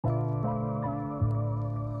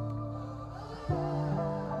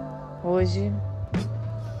Hoje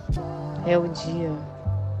é o dia.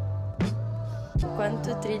 Quando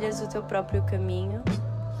tu trilhas o teu próprio caminho,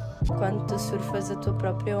 quando tu surfas a tua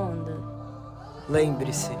própria onda.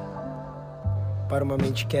 Lembre-se, para uma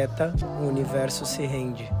mente quieta, o universo se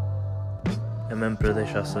rende. É mesmo para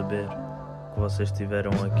deixar saber que vocês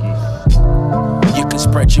estiveram aqui. You can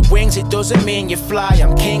spread your wings, it doesn't mean you fly.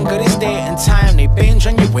 I'm king of this date and time. They binge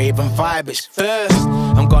on your wave and vibe. It's first,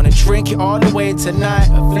 I'm gonna drink it all the way tonight.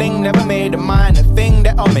 A fling never made of mine. A thing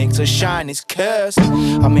that'll make us shine is cursed.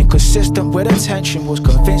 I'm inconsistent with attention. Was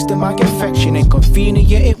convinced that my affection ain't convenient,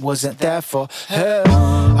 yet it wasn't there for her.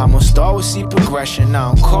 I must always see progression.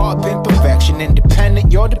 Now I'm caught up in perfection.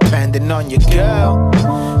 Independent, you're dependent on your girl.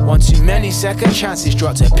 One too many second chances.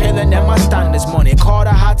 Dropped a pill and then my standards. Money called,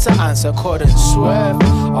 I had to answer, couldn't swerve.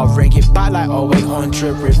 I'll ring it back like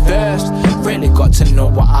 0800 reversed. Really got to know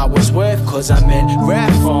what I was worth, cause I'm in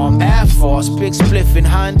rare form, Air Force, big spliff in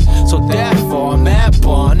hand. So therefore I'm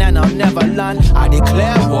airborne and I'll never land. I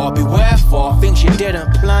declare war, beware for things you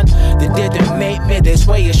didn't plan. They didn't make me this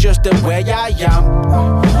way, it's just the way I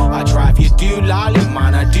am. I drive you Doolally,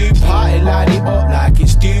 man, I do party, light it up like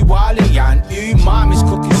it's Doolally. And umami's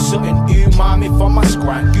cooking something umami for my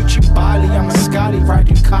scran. Gucci Bali, I'm a scally, ride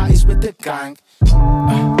Ducatis with the gang.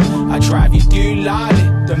 I drive you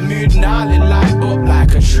Doolally, the mood gnarly, light up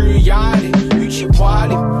like a true yardie. Gucci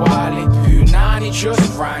Wally, Wally, Punani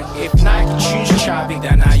just rang. If Nike choose Chavi,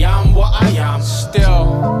 then I am what I am. Still,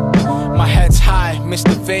 my head's high,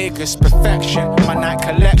 Mr. Vegas, perfection. My night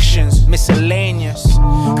collections, miscellaneous.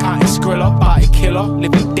 Counting Skrilla, party killer,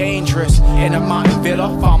 living dangerous. In a mountain villa,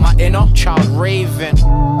 found my inner child raving.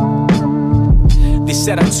 They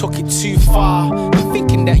said I took it too far,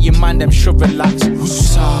 thinking that your man them should relax.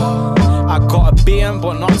 I got a BM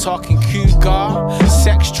but not talking cougar.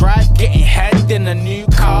 Sex drive, getting head in a new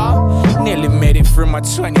car. Nearly made it through my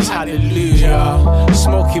 20s, hallelujah.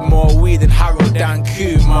 Smoking more weed than Harold and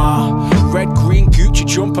Kumar. Red, green, Gucci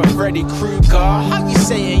jumper, Freddy Krueger. How you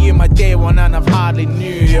saying you're my day one and I've hardly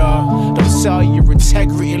knew ya? Don't sell your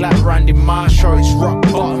integrity like Randy Marsh, or it's rock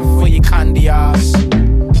bottom for your candy ass.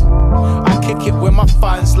 I kick it with my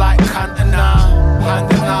fans like Cantona,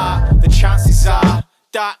 Handana. The chances are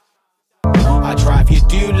that I drive you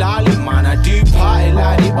Doolally, man, I do party,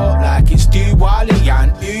 light it up like it's Doolally.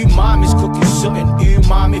 And umami's cooking something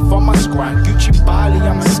umami for my scran. Gucci Bali,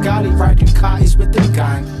 I'm a scally, ride Ducatis with the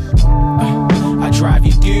gang. I drive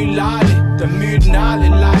you Doolally, the mood gnarly,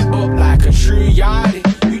 light up like a true yardie.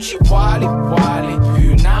 Gucci Wally, Wally,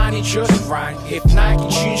 Punani just rang. If Nike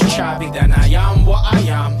choose Chavi, then I am what I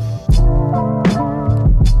am.